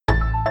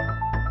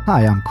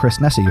Hi, I'm Chris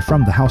Nesi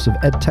from the House of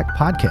EdTech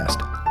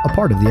Podcast, a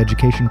part of the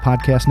Education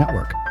Podcast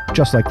Network,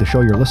 just like the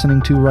show you're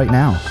listening to right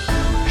now.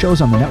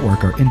 Shows on the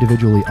network are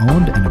individually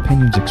owned and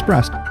opinions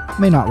expressed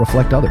may not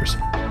reflect others.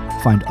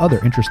 Find other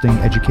interesting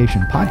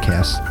education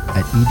podcasts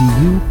at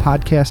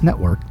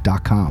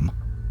edupodcastnetwork.com.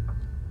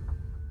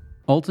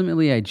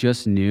 Ultimately, I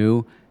just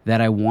knew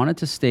that I wanted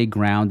to stay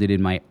grounded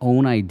in my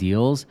own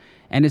ideals,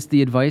 and it's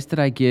the advice that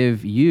I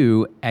give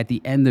you at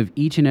the end of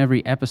each and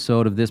every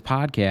episode of this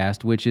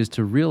podcast, which is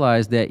to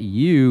realize that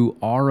you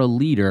are a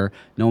leader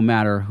no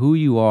matter who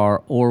you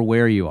are or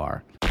where you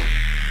are.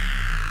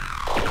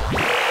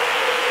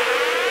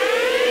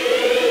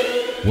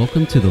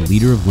 Welcome to the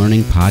Leader of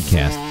Learning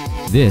podcast.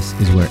 This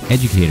is where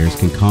educators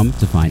can come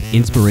to find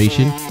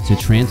inspiration to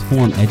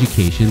transform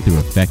education through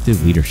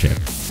effective leadership.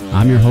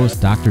 I'm your host,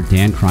 Dr.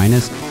 Dan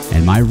Kreines,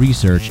 and my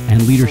research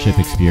and leadership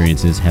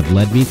experiences have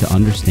led me to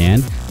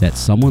understand that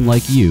someone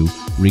like you,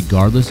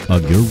 regardless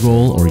of your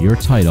role or your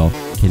title,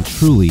 can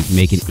truly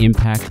make an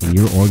impact in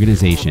your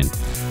organization.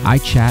 I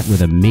chat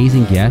with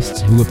amazing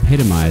guests who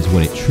epitomize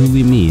what it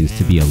truly means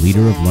to be a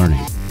leader of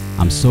learning.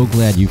 I'm so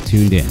glad you've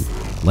tuned in.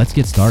 Let's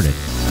get started.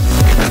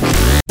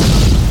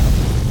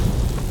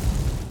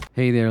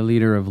 Hey there,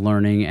 Leader of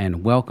Learning,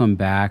 and welcome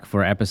back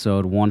for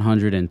episode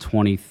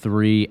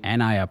 123.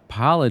 And I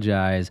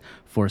apologize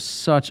for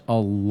such a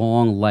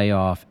long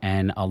layoff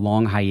and a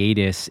long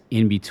hiatus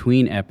in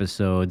between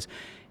episodes.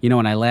 You know,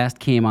 when I last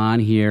came on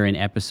here in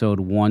episode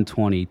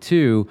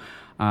 122,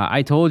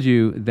 I told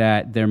you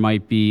that there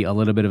might be a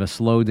little bit of a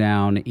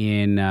slowdown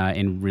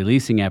in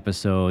releasing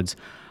episodes.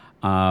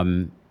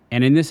 And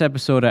in this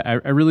episode, I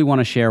really want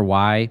to share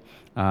why.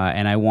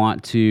 And I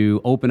want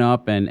to open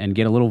up and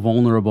get a little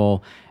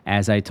vulnerable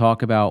as I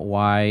talk about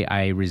why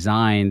I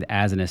resigned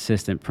as an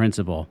assistant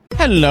principal.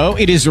 Hello,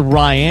 it is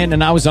Ryan,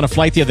 and I was on a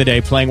flight the other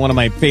day playing one of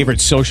my favorite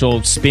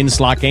social spin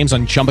slot games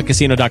on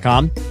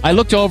ChumbaCasino.com. I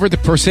looked over at the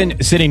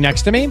person sitting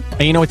next to me,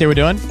 and you know what they were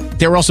doing?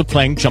 They were also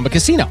playing Chumba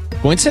Casino.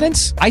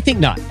 Coincidence? I think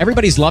not.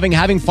 Everybody's loving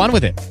having fun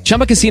with it.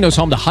 Chumba Casino is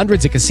home to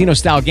hundreds of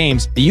casino-style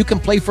games that you can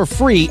play for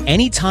free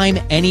anytime,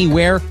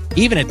 anywhere,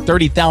 even at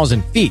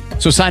 30,000 feet.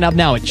 So sign up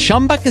now at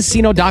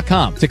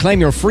ChumbaCasino.com to claim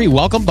your free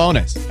welcome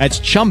bonus. That's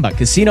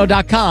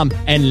ChumbaCasino.com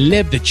and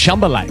live the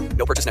Chumba life.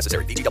 No purchase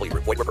necessary. VGW.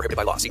 Void where prohibited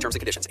by law. See terms and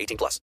conditions.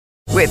 18+.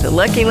 With the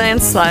Lucky Land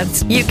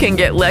Slots, you can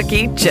get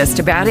lucky just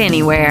about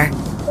anywhere.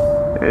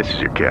 This is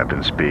your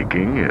captain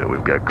speaking.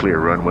 We've got clear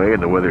runway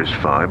and the weather's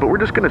fine, but we're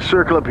just going to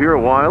circle up here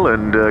a while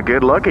and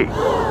get lucky.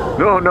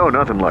 No,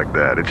 nothing like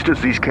that. It's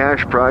just these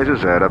cash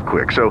prizes add up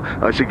quick. So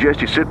I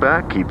suggest you sit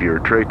back, keep your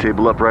tray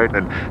table upright,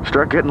 and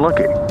start getting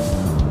lucky.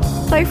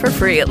 Play for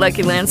free at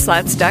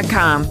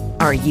LuckyLandSlots.com.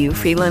 Are you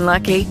feeling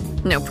lucky?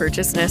 No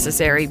purchase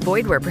necessary.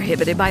 Void where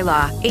prohibited by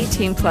law.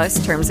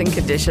 18+ terms and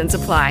conditions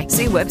apply.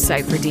 See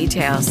website for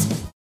details.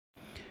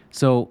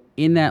 So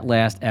in that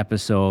last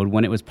episode,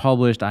 when it was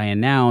published, I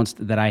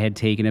announced that I had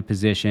taken a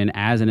position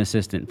as an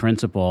assistant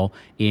principal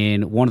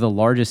in one of the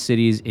largest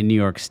cities in New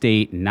York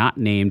State, not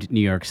named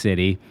New York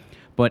City.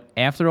 But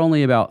after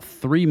only about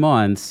 3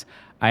 months,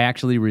 I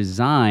actually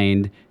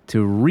resigned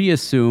to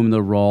reassume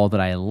the role that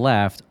I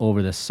left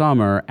over the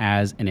summer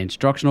as an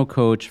instructional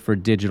coach for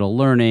digital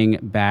learning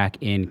back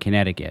in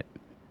Connecticut.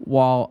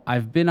 While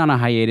I've been on a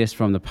hiatus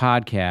from the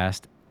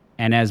podcast,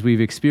 and as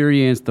we've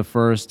experienced the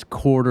first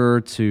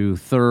quarter to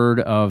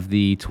third of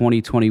the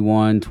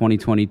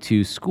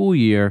 2021-2022 school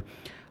year,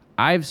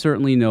 I've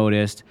certainly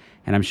noticed,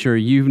 and I'm sure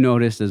you've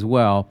noticed as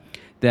well,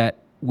 that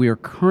we are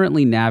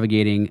currently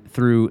navigating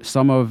through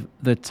some of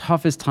the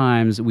toughest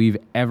times we've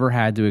ever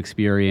had to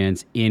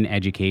experience in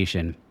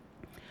education.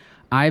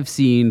 I've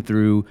seen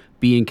through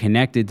being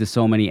connected to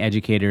so many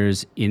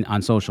educators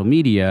on social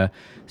media,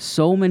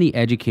 so many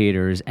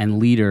educators and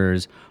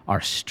leaders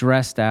are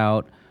stressed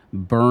out,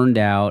 burned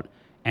out,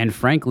 and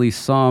frankly,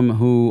 some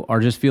who are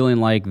just feeling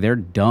like they're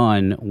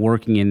done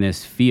working in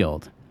this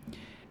field.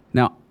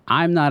 Now,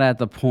 I'm not at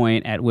the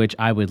point at which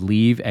I would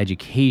leave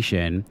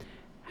education.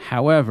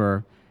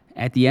 However,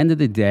 at the end of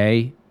the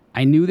day,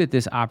 I knew that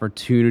this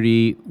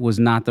opportunity was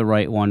not the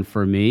right one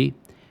for me,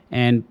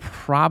 and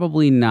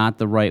probably not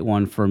the right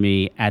one for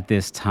me at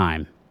this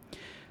time.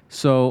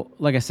 So,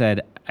 like I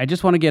said, I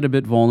just want to get a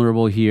bit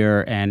vulnerable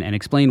here and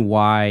explain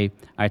why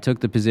I took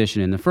the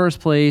position in the first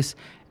place,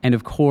 and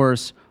of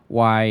course,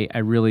 why I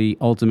really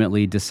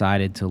ultimately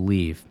decided to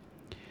leave.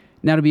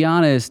 Now, to be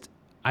honest,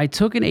 I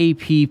took an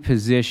AP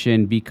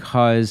position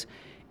because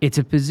it's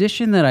a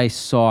position that I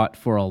sought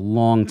for a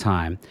long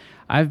time.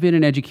 I've been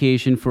in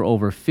education for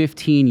over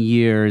 15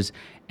 years,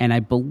 and I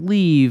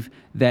believe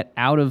that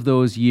out of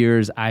those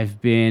years,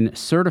 I've been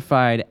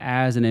certified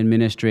as an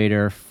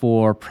administrator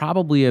for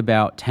probably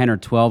about 10 or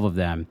 12 of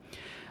them.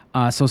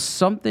 So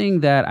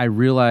something that I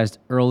realized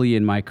early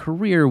in my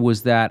career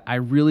was that I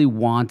really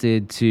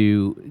wanted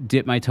to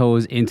dip my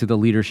toes into the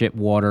leadership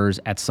waters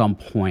at some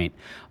point,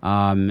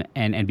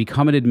 and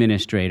become an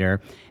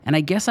administrator. And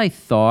I guess I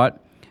thought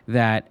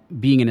that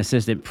being an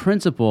assistant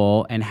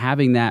principal and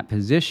having that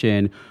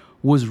position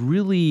was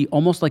really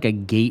almost like a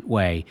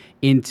gateway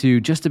into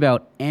just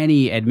about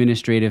any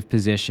administrative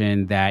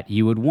position that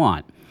you would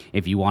want.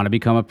 If you want to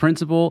become a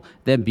principal,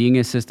 then being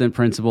an assistant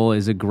principal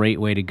is a great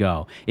way to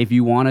go. If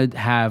you want to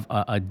have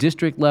a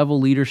district level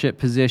leadership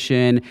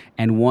position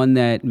and one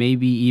that may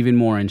be even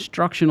more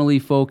instructionally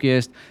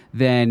focused,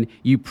 then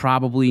you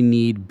probably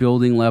need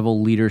building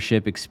level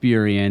leadership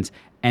experience,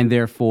 and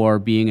therefore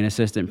being an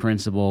assistant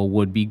principal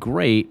would be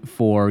great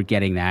for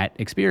getting that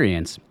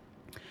experience.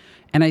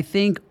 And I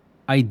think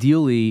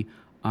ideally,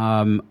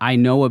 I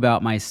know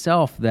about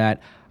myself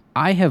that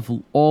I have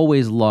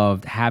always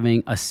loved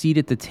having a seat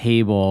at the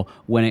table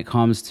when it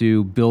comes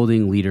to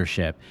building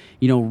leadership.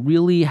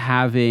 Really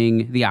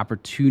having the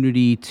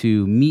opportunity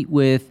to meet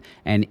with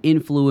and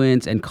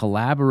influence and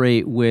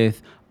collaborate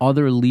with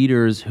other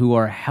leaders who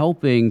are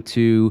helping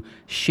to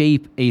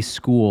shape a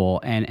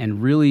school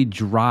and really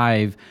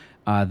drive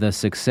the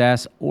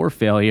success or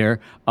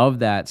failure of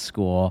that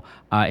school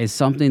is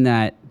something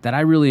that I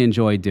really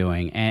enjoy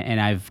doing,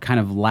 and I've kind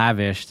of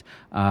lavished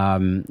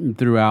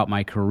throughout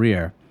my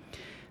career.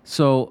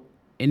 So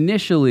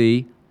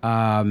initially,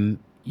 I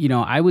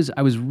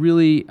was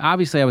really,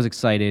 obviously I was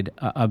excited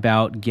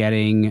about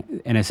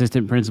getting an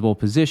assistant principal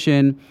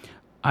position.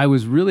 I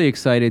was really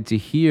excited to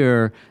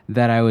hear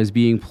that I was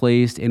being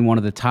placed in one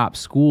of the top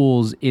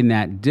schools in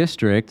that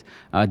district,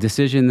 a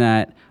decision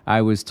that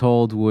I was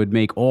told would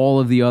make all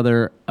of the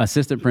other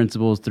assistant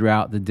principals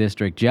throughout the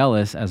district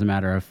jealous, as a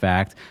matter of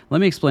fact.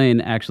 Let me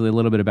explain actually a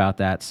little bit about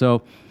that.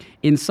 So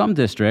in some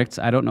districts,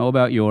 I don't know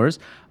about yours,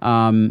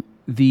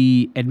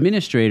 the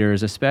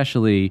administrators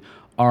especially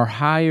are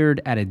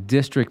hired at a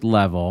district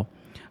level,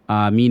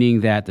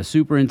 meaning that the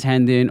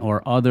superintendent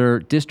or other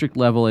district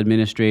level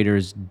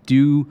administrators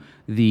do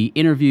the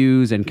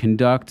interviews and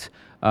conduct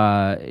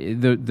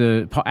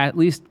at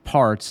least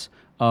parts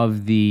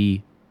of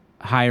the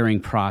hiring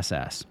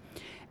process.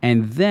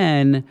 And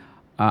then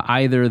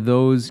either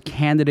those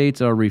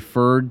candidates are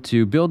referred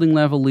to building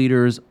level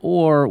leaders,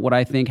 or what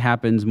I think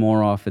happens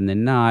more often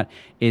than not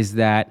is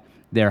that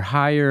they're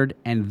hired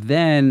and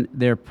then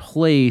they're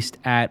placed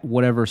at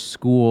whatever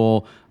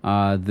school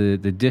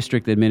the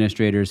district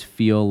administrators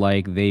feel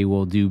like they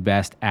will do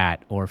best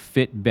at or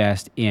fit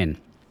best in.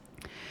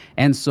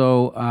 And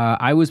so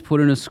I was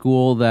put in a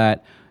school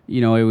that,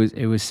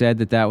 it was said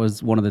that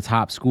was one of the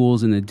top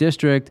schools in the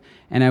district,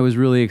 and I was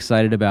really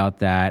excited about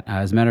that.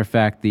 As a matter of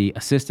fact, the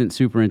assistant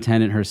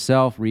superintendent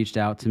herself reached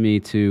out to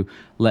me to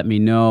let me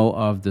know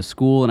of the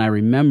school, and I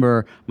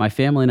remember my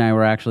family and I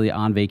were actually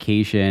on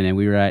vacation, and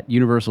we were at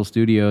Universal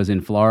Studios in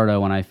Florida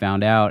when I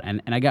found out,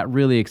 and I got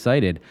really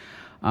excited.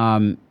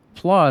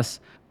 Plus,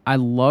 I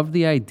love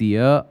the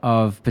idea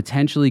of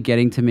potentially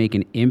getting to make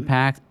an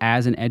impact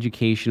as an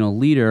educational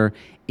leader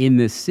in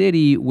the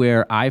city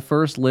where I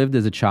first lived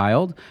as a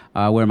child,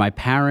 where my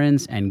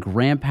parents and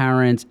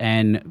grandparents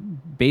and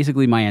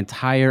basically my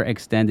entire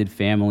extended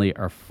family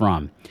are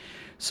from.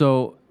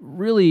 So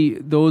really,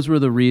 those were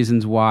the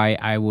reasons why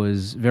I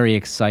was very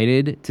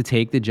excited to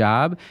take the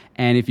job.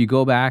 And if you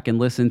go back and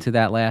listen to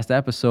that last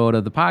episode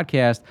of the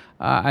podcast,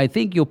 I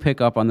think you'll pick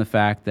up on the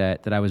fact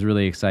that I was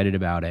really excited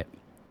about it.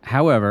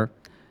 However,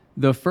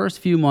 the first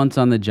few months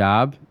on the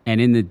job and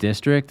in the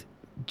district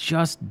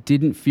just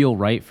didn't feel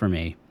right for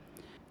me.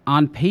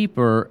 On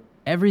paper,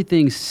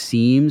 everything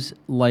seems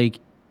like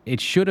it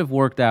should have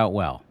worked out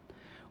well.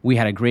 We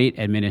had a great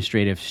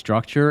administrative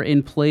structure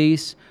in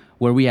place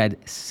where we had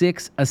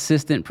 6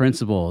 assistant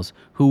principals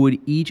who would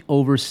each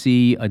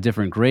oversee a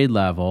different grade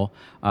level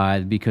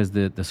because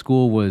the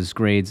school was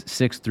grades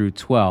 6 through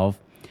 12.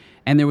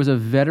 And there was a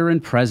veteran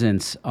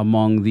presence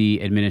among the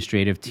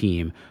administrative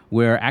team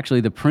where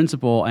actually the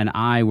principal and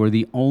I were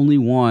the only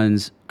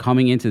ones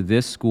coming into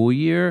this school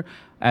year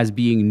as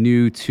being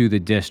new to the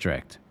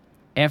district.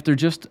 After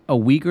just a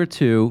week or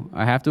two,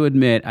 I have to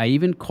admit, I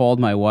even called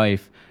my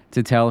wife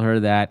to tell her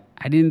that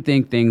I didn't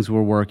think things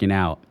were working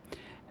out.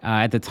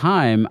 At the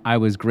time, I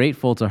was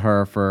grateful to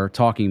her for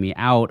talking me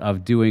out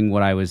of doing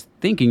what I was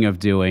thinking of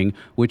doing,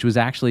 which was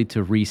actually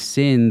to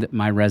rescind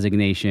my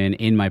resignation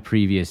in my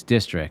previous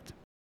district.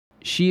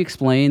 She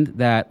explained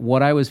that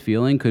what I was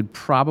feeling could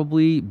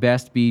probably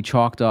best be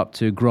chalked up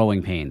to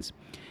growing pains,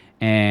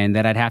 and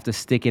that I'd have to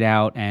stick it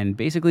out and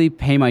basically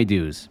pay my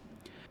dues.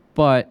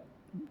 But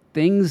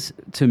things,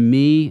 to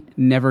me,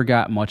 never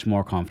got much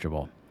more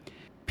comfortable.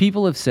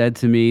 People have said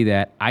to me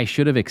that I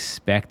should have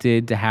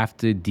expected to have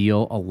to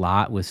deal a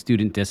lot with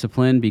student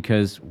discipline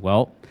because,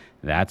 well,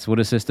 that's what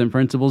assistant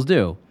principals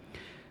do.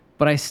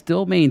 But I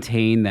still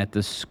maintain that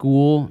the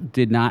school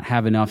did not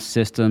have enough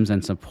systems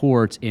and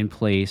supports in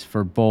place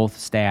for both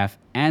staff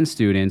and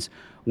students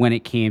when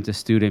it came to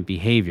student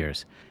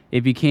behaviors.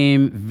 It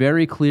became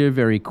very clear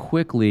very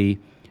quickly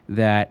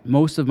that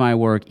most of my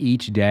work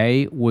each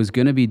day was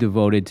going to be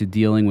devoted to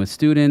dealing with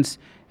students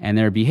and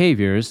their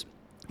behaviors,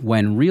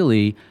 when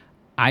really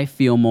I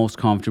feel most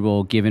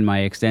comfortable, given my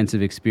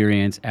extensive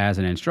experience as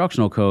an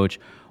instructional coach,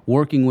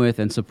 working with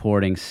and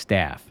supporting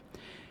staff.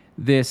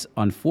 This,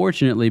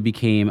 unfortunately,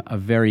 became a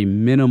very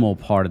minimal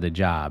part of the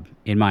job,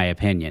 in my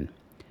opinion.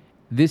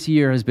 This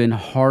year has been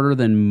harder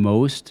than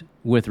most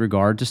with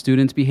regard to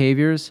students'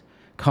 behaviors,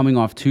 coming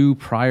off 2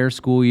 prior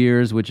school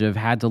years, which have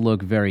had to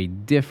look very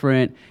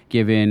different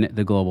given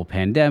the global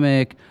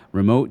pandemic,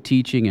 remote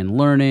teaching and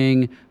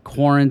learning,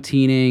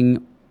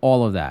 quarantining,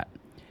 all of that.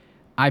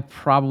 I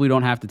probably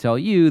don't have to tell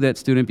you that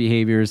student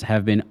behaviors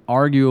have been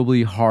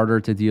arguably harder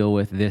to deal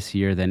with this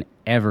year than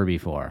ever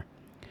before.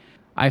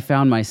 I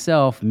found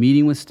myself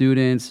meeting with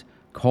students,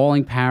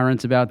 calling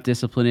parents about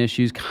discipline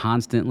issues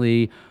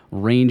constantly,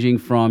 ranging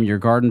from your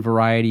garden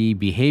variety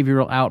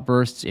behavioral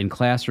outbursts in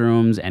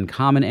classrooms and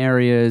common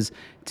areas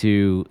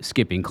to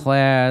skipping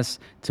class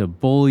to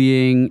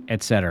bullying,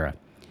 etc.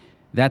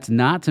 That's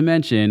not to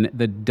mention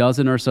the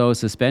dozen or so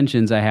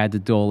suspensions I had to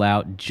dole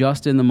out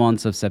just in the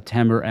months of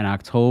September and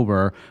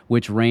October,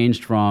 which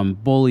ranged from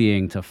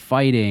bullying to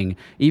fighting,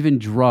 even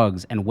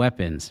drugs and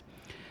weapons.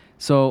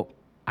 So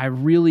I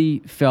really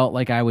felt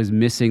like I was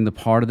missing the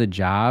part of the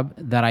job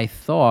that I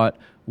thought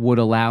would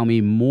allow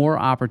me more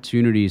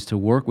opportunities to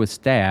work with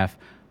staff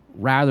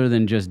rather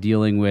than just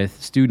dealing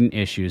with student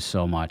issues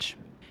so much.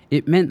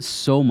 It meant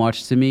so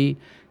much to me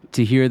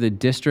to hear the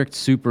district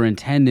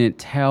superintendent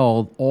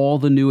tell all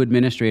the new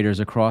administrators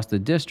across the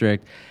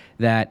district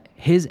that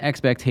his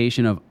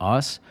expectation of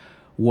us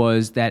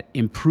was that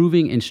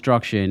improving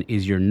instruction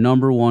is your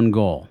number one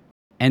goal,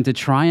 and to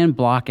try and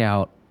block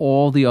out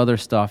all the other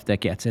stuff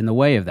that gets in the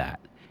way of that,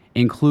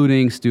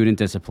 including student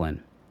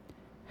discipline.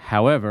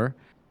 However,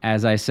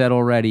 as I said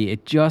already,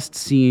 it just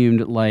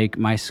seemed like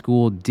my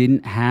school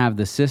didn't have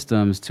the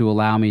systems to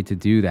allow me to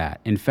do that.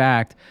 In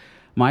fact,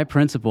 my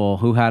principal,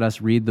 who had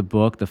us read the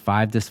book, The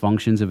 5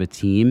 Dysfunctions of a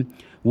Team,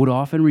 would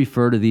often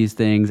refer to these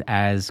things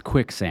as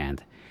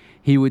quicksand.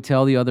 He would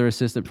tell the other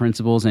assistant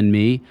principals and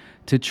me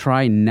to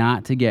try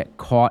not to get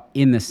caught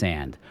in the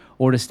sand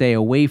or to stay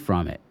away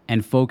from it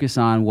and focus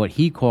on what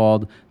he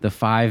called the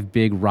 5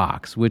 big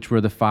rocks, which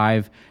were the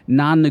 5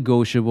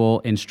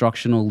 non-negotiable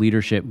instructional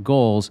leadership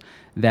goals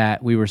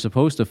that we were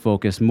supposed to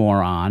focus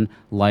more on,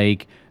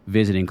 like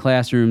visiting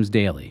classrooms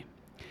daily.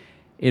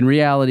 In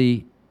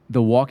reality,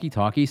 the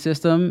walkie-talkie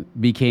system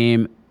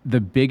became the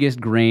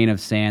biggest grain of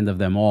sand of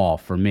them all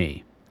for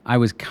me. I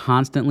was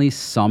constantly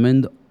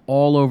summoned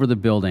all over the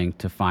building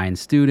to find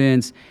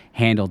students,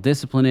 handle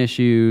discipline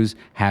issues,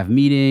 have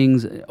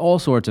meetings, all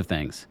sorts of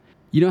things.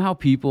 You know how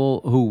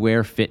people who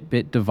wear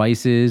Fitbit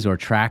devices or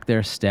track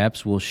their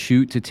steps will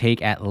shoot to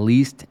take at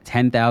least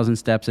 10,000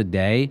 steps a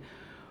day?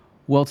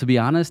 Well, to be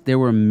honest, there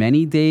were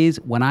many days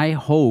when I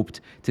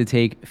hoped to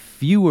take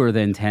fewer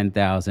than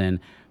 10,000,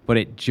 but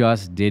it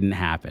just didn't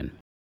happen.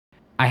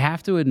 I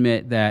have to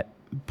admit that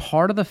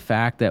part of the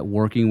fact that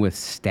working with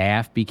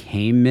staff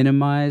became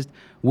minimized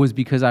was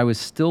because I was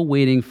still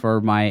waiting for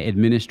my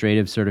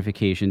administrative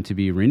certification to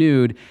be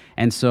renewed,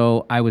 and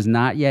so I was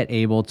not yet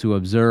able to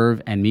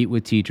observe and meet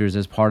with teachers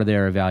as part of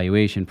their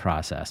evaluation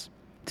process.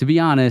 To be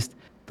honest,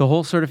 the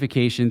whole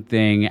certification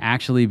thing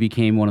actually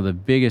became one of the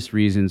biggest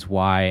reasons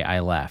why I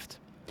left.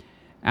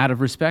 Out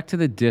of respect to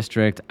the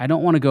district, I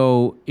don't want to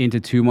go into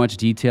too much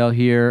detail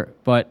here,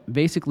 but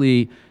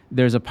basically,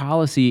 there's a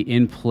policy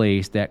in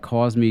place that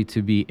caused me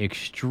to be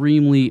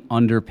extremely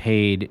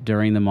underpaid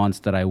during the months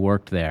that I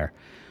worked there.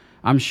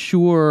 I'm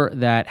sure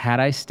that had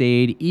I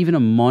stayed even a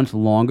month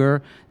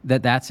longer,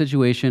 that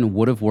situation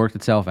would have worked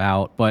itself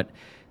out, but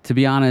to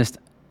be honest,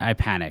 I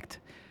panicked.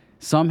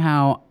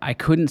 Somehow, I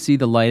couldn't see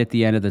the light at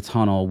the end of the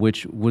tunnel,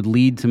 which would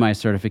lead to my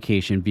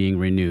certification being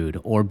renewed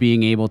or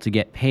being able to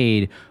get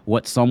paid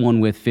what someone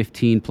with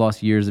 15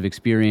 plus years of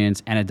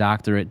experience and a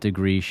doctorate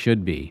degree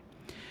should be.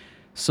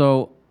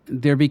 So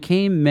there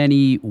became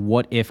many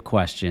what-if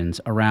questions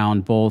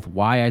around both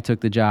why I took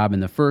the job in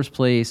the first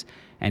place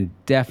and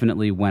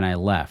definitely when I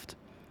left.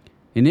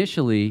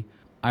 Initially,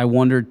 I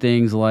wondered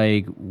things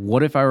like,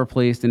 what if I were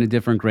placed in a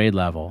different grade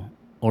level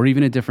or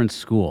even a different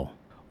school?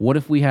 What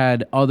if we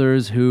had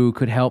others who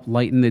could help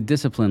lighten the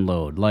discipline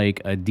load,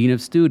 like a dean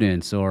of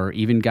students or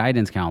even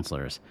guidance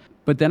counselors?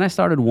 But then I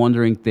started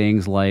wondering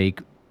things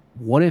like,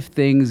 what if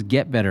things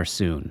get better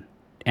soon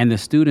and the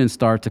students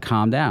start to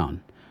calm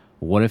down?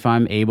 What if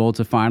I'm able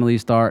to finally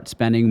start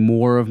spending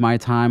more of my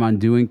time on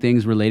doing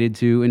things related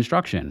to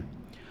instruction?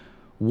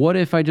 What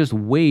if I just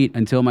wait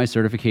until my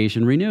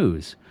certification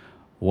renews?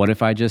 What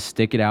if I just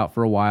stick it out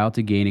for a while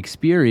to gain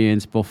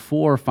experience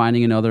before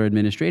finding another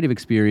administrative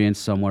experience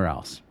somewhere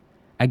else?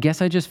 I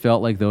guess I just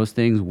felt like those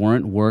things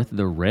weren't worth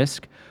the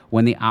risk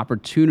when the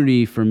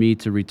opportunity for me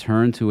to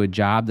return to a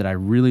job that I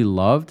really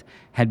loved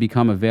had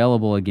become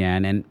available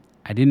again, and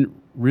I didn't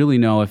really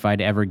know if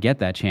I'd ever get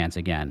that chance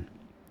again.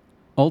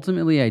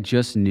 Ultimately, I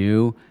just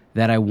knew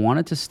that I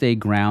wanted to stay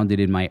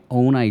grounded in my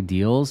own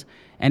ideals,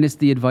 and it's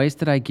the advice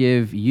that I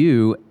give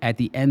you at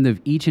the end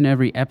of each and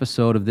every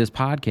episode of this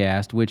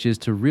podcast, which is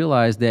to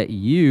realize that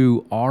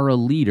you are a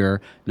leader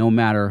no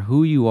matter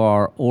who you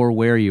are or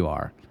where you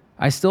are.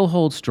 I still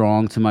hold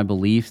strong to my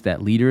belief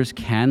that leaders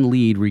can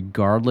lead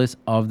regardless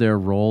of their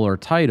role or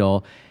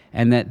title,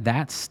 and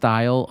that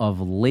style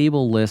of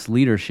label-less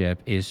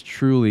leadership is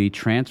truly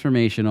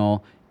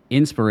transformational,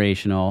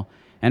 inspirational,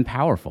 and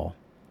powerful.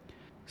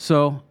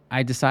 So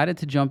I decided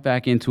to jump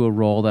back into a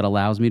role that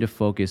allows me to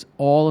focus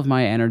all of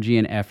my energy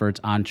and efforts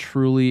on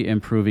truly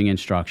improving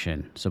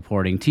instruction,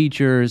 supporting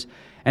teachers,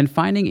 and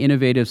finding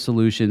innovative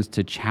solutions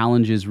to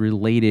challenges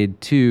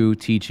related to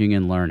teaching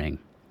and learning.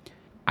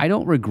 I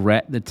don't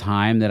regret the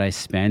time that I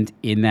spent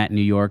in that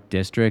New York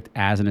district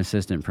as an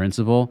assistant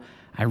principal.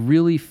 I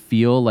really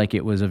feel like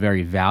it was a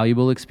very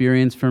valuable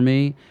experience for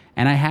me,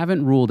 and I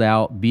haven't ruled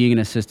out being an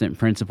assistant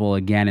principal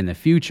again in the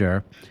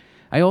future.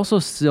 I also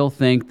still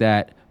think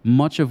that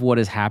much of what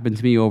has happened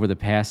to me over the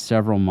past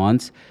several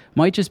months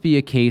might just be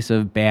a case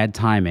of bad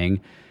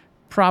timing,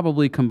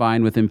 probably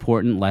combined with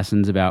important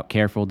lessons about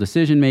careful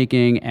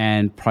decision-making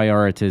and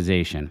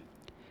prioritization.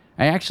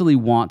 I actually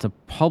want to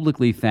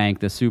publicly thank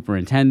the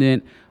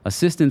superintendent,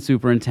 assistant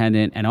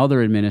superintendent, and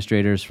other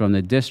administrators from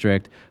the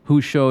district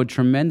who showed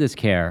tremendous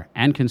care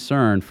and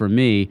concern for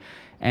me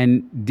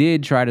and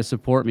did try to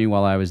support me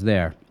while I was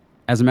there.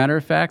 As a matter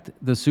of fact,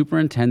 the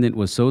superintendent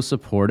was so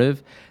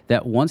supportive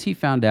that once he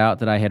found out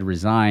that I had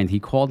resigned, he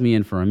called me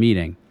in for a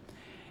meeting.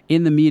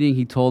 In the meeting,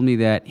 he told me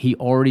that he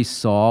already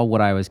saw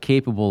what I was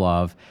capable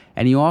of,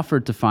 and he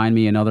offered to find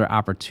me another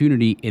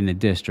opportunity in the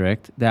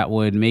district that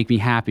would make me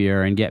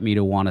happier and get me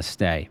to want to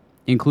stay,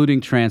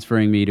 including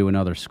transferring me to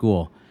another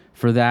school.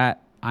 For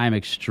that, I'm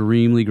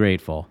extremely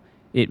grateful.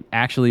 It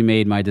actually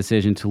made my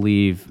decision to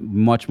leave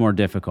much more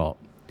difficult.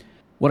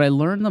 What I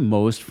learned the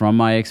most from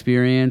my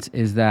experience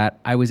is that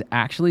I was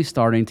actually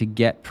starting to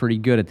get pretty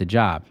good at the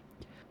job.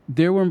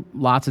 There were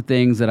lots of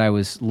things that I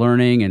was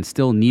learning and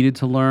still needed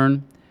to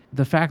learn.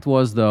 The fact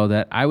was, though,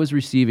 that I was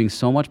receiving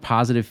so much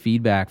positive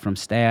feedback from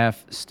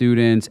staff,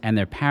 students, and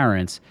their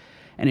parents,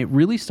 and it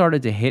really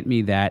started to hit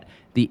me that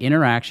the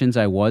interactions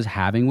I was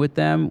having with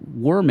them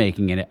were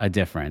making a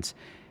difference.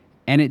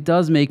 And it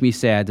does make me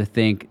sad to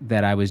think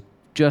that I was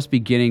just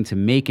beginning to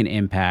make an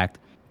impact,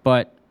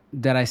 but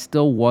that I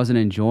still wasn't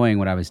enjoying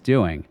what I was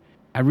doing.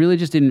 I really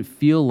just didn't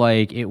feel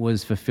like it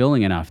was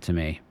fulfilling enough to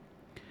me.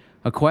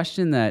 A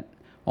question that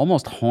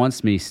almost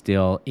haunts me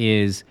still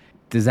is,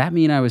 does that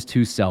mean I was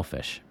too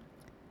selfish?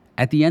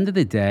 At the end of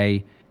the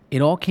day,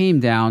 it all came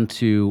down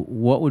to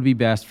what would be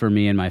best for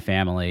me and my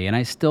family, and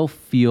I still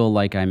feel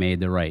like I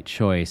made the right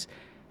choice,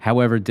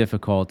 however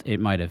difficult it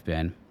might have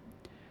been.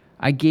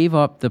 I gave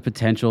up the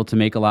potential to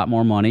make a lot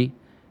more money,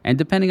 and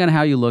depending on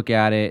how you look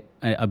at it,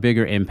 a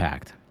bigger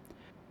impact.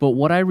 But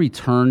what I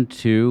returned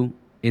to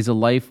is a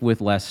life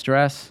with less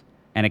stress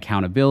and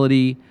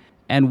accountability,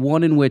 and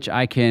one in which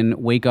I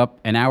can wake up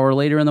an hour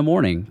later in the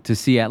morning to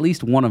see at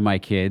least one of my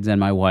kids and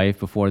my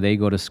wife before they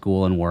go to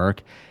school and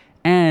work,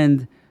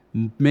 and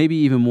maybe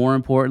even more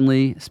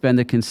importantly, spend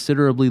a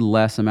considerably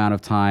less amount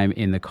of time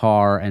in the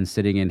car and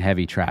sitting in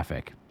heavy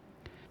traffic.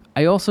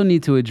 I also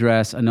need to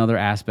address another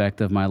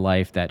aspect of my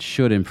life that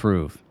should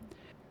improve.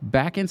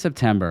 Back in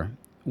September,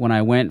 when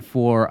I went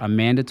for a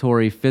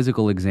mandatory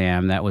physical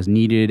exam that was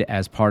needed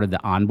as part of the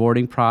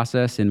onboarding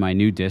process in my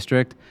new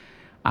district,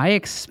 I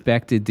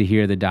expected to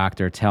hear the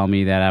doctor tell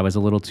me that I was a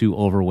little too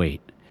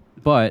overweight.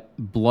 But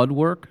blood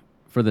work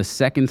for the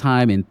second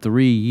time in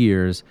 3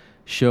 years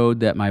showed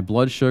that my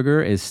blood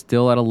sugar is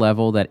still at a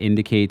level that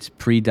indicates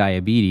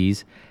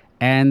pre-diabetes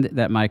and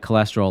that my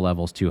cholesterol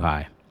level is too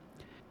high.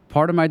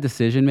 Part of my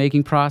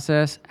decision-making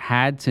process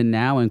had to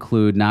now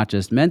include not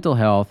just mental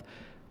health,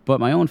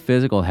 but my own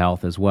physical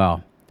health as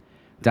well.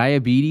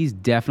 Diabetes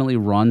definitely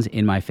runs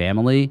in my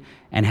family,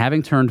 and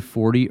having turned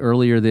 40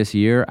 earlier this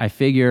year, I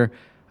figure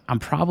I'm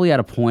probably at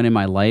a point in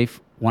my life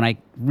when I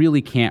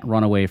really can't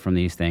run away from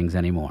these things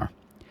anymore.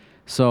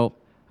 So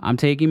I'm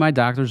taking my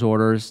doctor's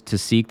orders to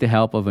seek the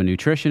help of a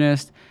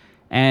nutritionist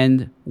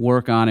and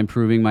work on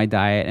improving my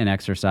diet and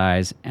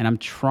exercise. And I'm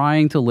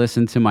trying to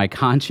listen to my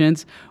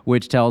conscience,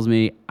 which tells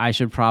me I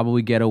should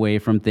probably get away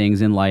from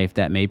things in life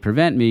that may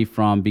prevent me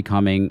from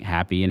becoming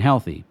happy and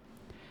healthy.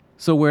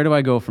 So where do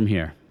I go from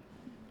here?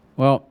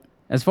 Well,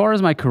 as far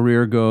as my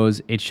career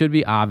goes, it should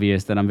be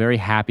obvious that I'm very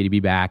happy to be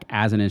back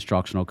as an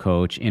instructional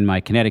coach in my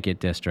Connecticut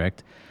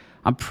district.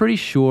 I'm pretty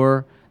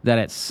sure that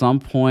at some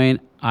point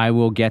I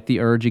will get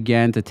the urge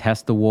again to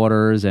test the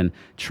waters and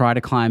try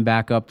to climb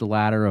back up the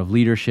ladder of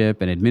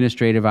leadership and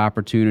administrative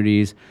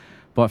opportunities.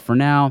 But for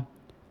now,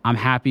 I'm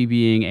happy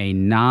being a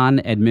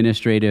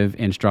non-administrative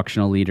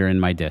instructional leader in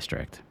my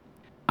district.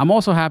 I'm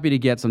also happy to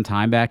get some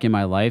time back in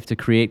my life to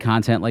create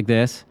content like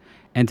this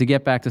and to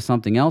get back to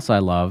something else I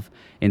love,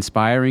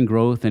 inspiring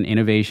growth and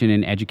innovation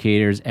in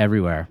educators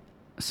everywhere.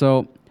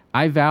 So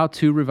I vow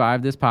to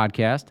revive this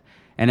podcast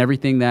and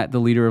everything that the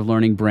Leader of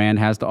Learning brand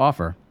has to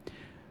offer.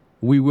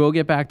 We will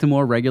get back to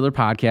more regular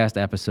podcast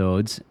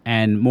episodes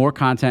and more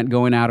content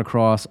going out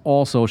across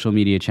all social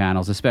media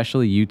channels,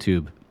 especially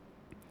YouTube.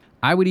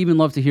 I would even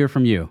love to hear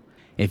from you.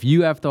 If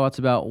you have thoughts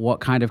about what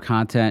kind of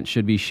content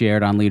should be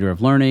shared on Leader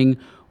of Learning,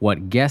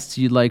 what guests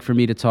you'd like for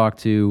me to talk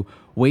to,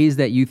 ways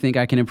that you think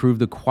I can improve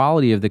the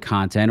quality of the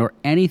content, or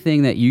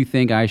anything that you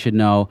think I should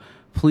know,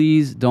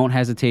 please don't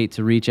hesitate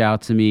to reach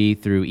out to me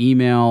through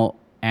email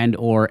and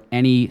or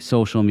any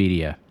social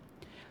media.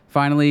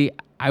 Finally,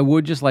 I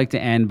would just like to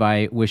end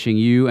by wishing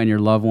you and your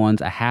loved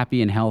ones a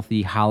happy and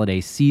healthy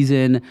holiday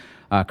season,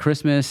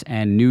 Christmas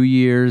and New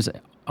Year's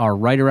are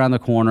right around the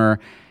corner.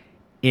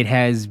 It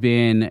has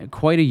been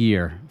quite a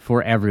year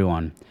for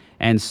everyone.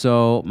 And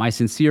so my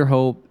sincere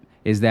hope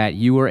is that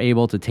you are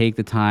able to take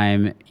the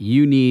time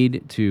you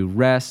need to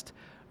rest,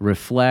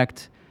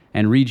 reflect,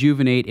 and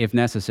rejuvenate if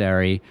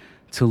necessary,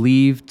 to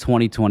leave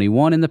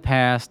 2021 in the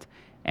past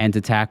and to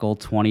tackle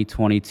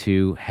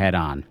 2022 head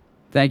on.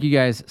 Thank you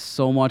guys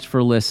so much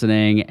for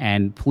listening,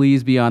 and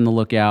please be on the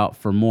lookout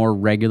for more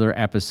regular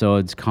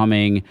episodes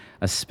coming,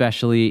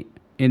 especially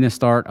in the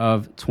start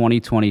of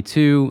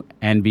 2022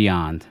 and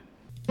beyond.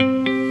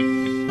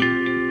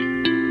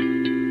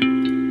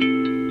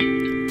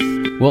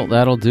 Well,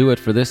 that'll do it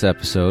for this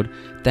episode.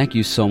 Thank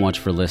you so much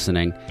for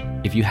listening.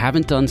 If you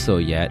haven't done so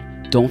yet,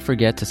 don't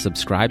forget to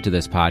subscribe to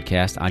this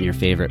podcast on your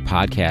favorite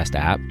podcast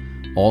app.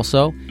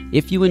 Also,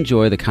 if you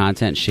enjoy the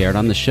content shared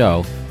on the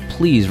show,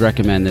 please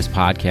recommend this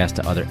podcast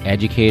to other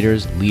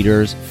educators,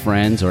 leaders,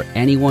 friends, or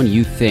anyone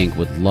you think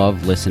would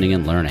love listening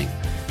and learning.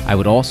 I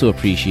would also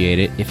appreciate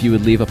it if you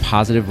would leave a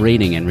positive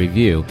rating and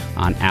review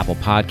on Apple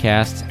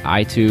Podcasts,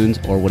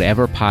 iTunes, or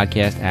whatever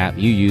podcast app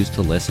you use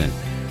to listen.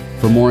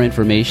 For more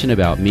information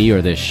about me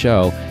or this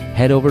show,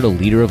 head over to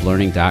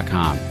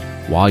leaderoflearning.com.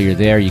 While you're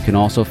there, you can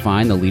also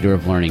find the Leader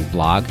of Learning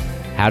blog,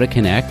 how to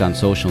connect on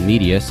social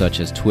media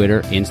such as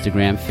Twitter,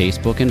 Instagram,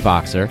 Facebook, and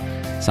Voxer,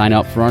 sign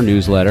up for our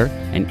newsletter,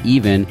 and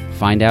even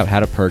find out how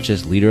to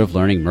purchase Leader of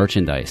Learning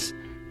merchandise.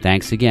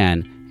 Thanks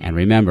again, and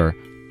remember,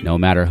 no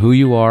matter who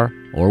you are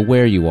or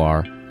where you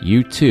are,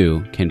 you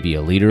too can be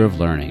a leader of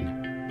learning.